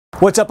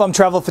What's up, I'm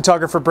travel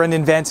photographer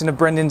Brendan Vanson of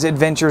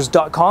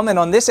brendansadventures.com, and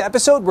on this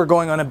episode we're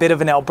going on a bit of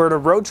an Alberta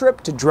road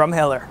trip to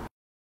Drumheller.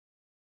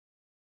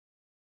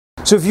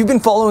 So if you've been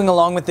following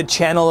along with the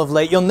channel of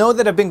late, you'll know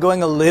that I've been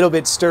going a little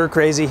bit stir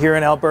crazy here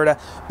in Alberta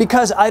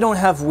because I don't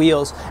have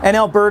wheels. And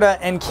Alberta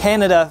and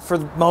Canada, for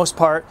the most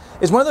part,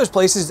 is one of those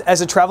places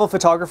as a travel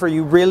photographer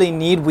you really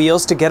need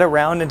wheels to get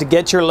around and to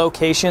get your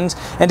locations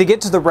and to get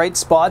to the right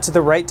spots at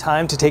the right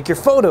time to take your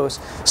photos.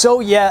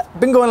 So yeah,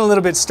 been going a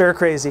little bit stir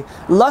crazy.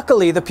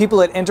 Luckily, the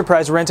people at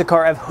Enterprise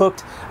Rent-A-Car have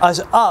hooked us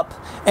up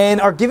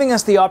and are giving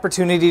us the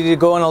opportunity to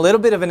go on a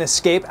little bit of an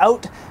escape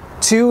out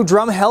to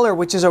Drumheller,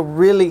 which is a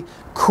really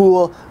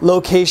cool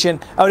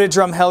location. Out at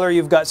Drumheller,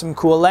 you've got some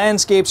cool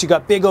landscapes, you've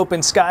got big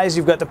open skies,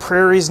 you've got the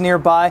prairies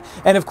nearby,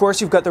 and of course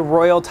you've got the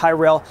Royal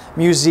Tyrrell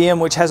Museum,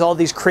 which has all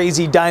these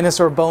crazy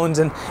dinosaur bones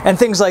and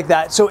things like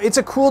that. So it's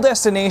a cool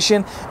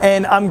destination,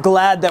 and I'm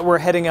glad that we're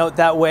heading out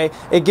that way.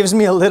 It gives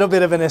me a little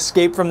bit of an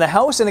escape from the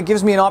house, and it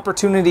gives me an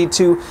opportunity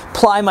to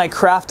ply my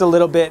craft a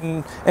little bit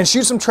and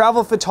shoot some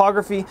travel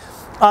photography.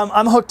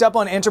 I'm hooked up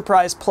on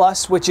Enterprise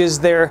Plus, which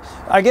is their,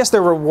 I guess,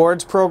 their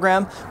rewards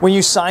program. When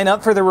you sign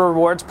up for the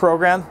rewards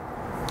program,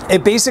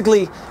 it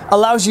basically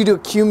allows you to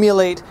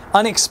accumulate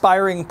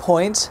unexpiring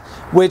points,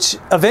 which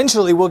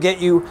eventually will get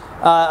you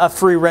a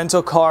free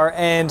rental car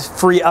and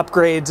free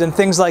upgrades and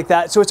things like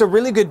that. So it's a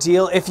really good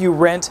deal if you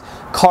rent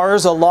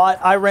cars a lot.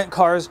 I rent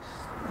cars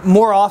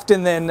more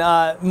often than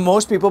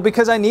most people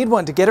because I need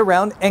one to get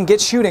around and get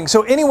shooting.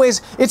 So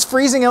anyways, it's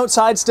freezing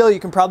outside still. You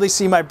can probably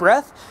see my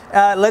breath.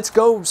 Let's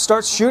go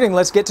start shooting.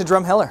 Let's get to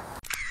Drumheller.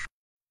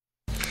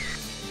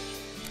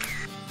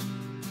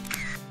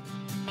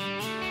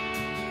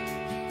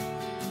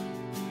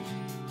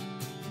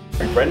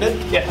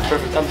 Brendan? Yeah.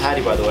 Perfect. I'm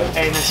Hattie, by the way.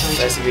 Hey,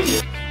 nice to meet you.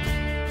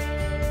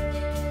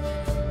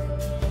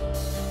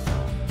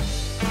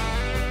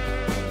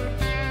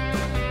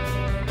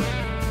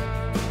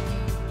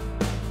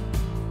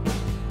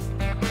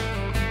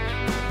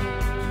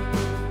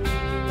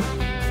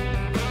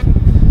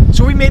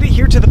 So we made it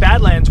here to the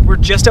Badlands. We're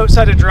just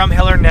outside of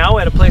Drumheller now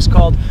at a place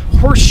called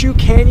Horsethief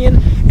Canyon,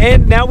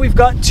 and now we've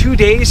got 2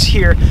 days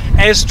here.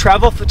 As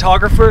travel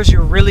photographers,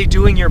 you're really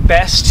doing your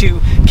best to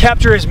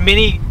capture as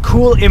many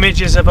cool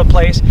images of a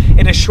place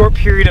in a short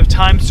period of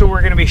time, so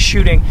we're going to be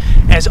shooting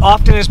as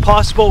often as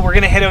possible. We're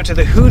going to head out to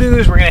the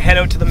Hoodoos, we're going to head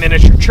out to the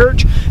miniature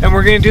church, and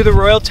we're going to do the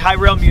Royal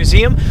Tyrrell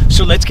Museum,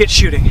 so let's get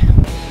shooting.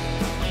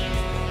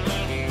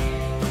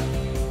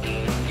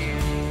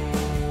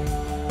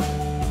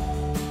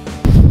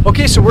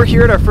 Okay, so we're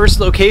here at our first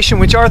location,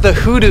 which are the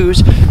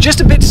Hoodoos,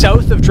 just a bit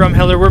south of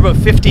Drumheller. We're about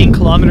 15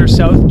 kilometers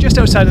south, just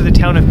outside of the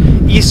town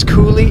of East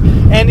Cooley,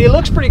 and it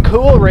looks pretty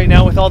cool right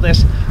now with all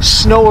this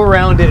snow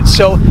around it.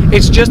 So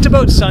it's just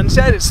about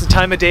sunset. It's the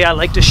time of day I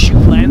like to shoot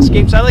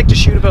landscapes. I like to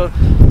shoot about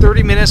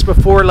 30 minutes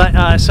before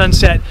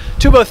sunset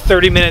to about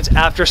 30 minutes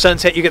after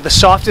sunset. You get the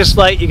softest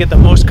light, you get the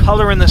most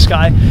color in the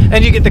sky,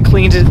 and you get the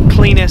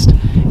cleanest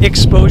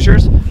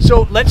exposures.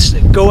 So let's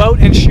go out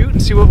and shoot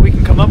and see what we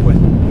can come up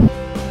with.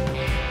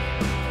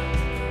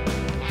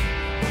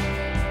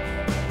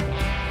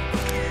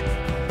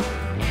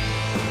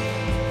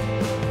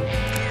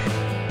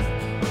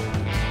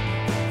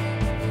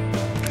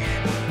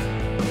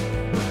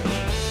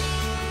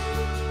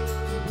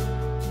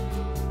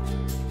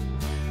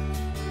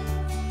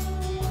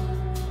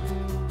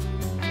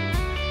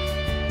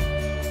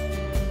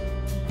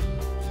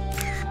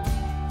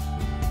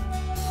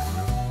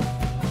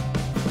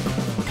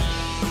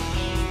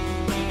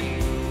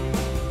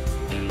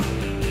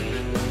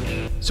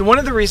 So one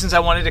of the reasons I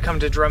wanted to come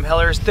to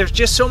Drumheller is there's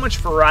just so much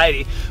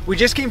variety. We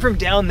just came from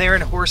down there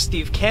in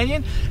Horsethief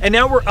Canyon, and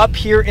now we're up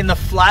here in the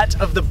flat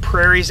of the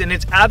prairies, and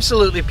it's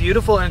absolutely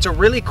beautiful, and it's a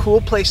really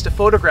cool place to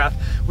photograph.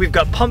 We've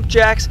got pump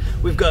jacks,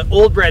 we've got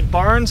old red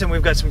barns, and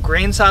we've got some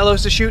grain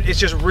silos to shoot. It's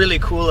just really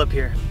cool up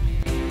here.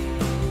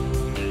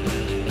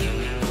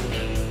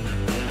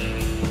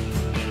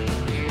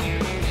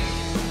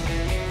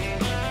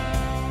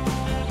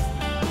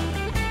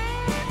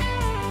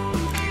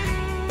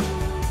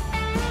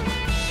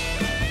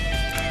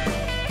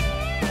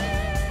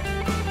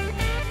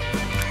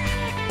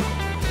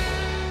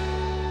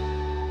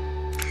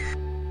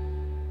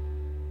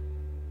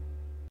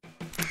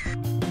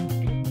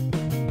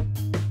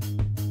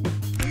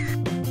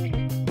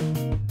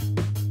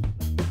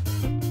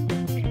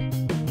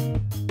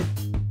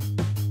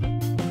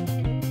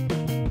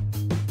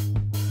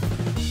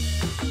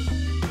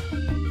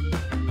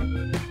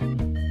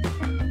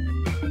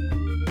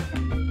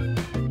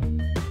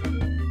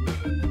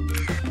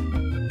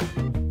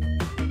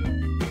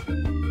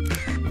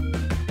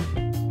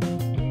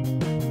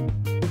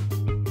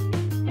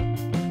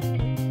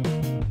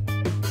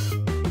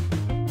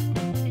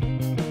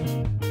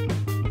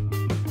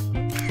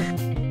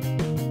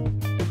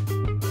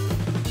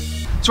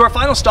 So our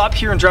final stop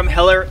here in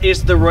Drumheller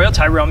is the Royal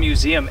Tyrrell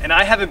Museum, and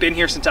I haven't been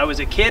here since I was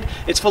a kid.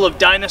 It's full of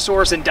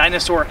dinosaurs and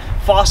dinosaur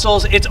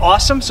fossils. It's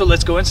awesome, so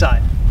let's go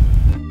inside.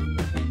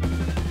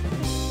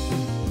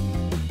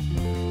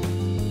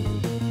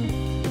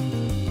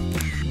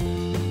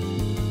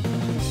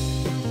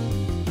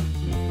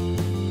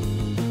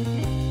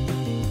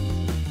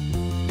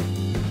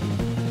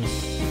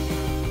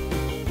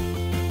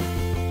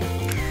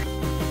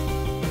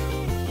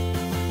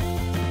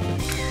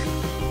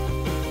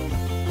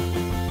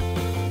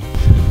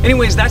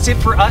 Anyways, that's it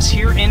for us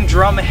here in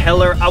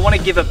Drumheller. I want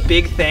to give a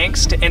big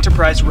thanks to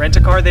Enterprise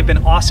Rent-A-Car. They've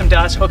been awesome to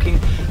us hooking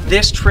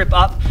this trip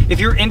up. If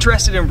you're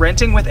interested in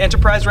renting with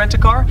Enterprise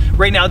Rent-A-Car,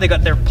 right now they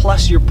got their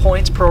Plus Your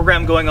Points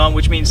program going on,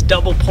 which means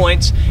double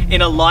points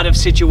in a lot of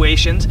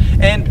situations.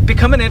 And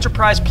become an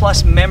Enterprise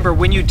Plus member.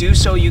 When you do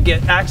so, you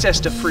get access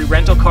to free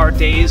rental car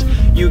days.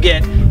 You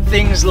get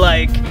things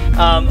like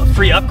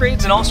free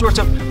upgrades and all sorts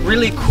of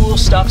really cool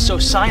stuff. So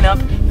sign up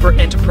for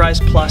Enterprise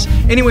Plus.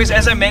 Anyways,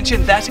 as I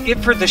mentioned, that's it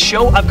for the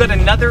show. I've got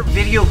another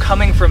video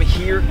coming from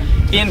here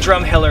in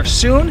Drumheller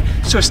soon,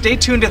 so stay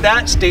tuned to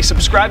that, stay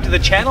subscribed to the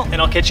channel,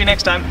 and I'll catch you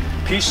next time.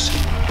 Peace.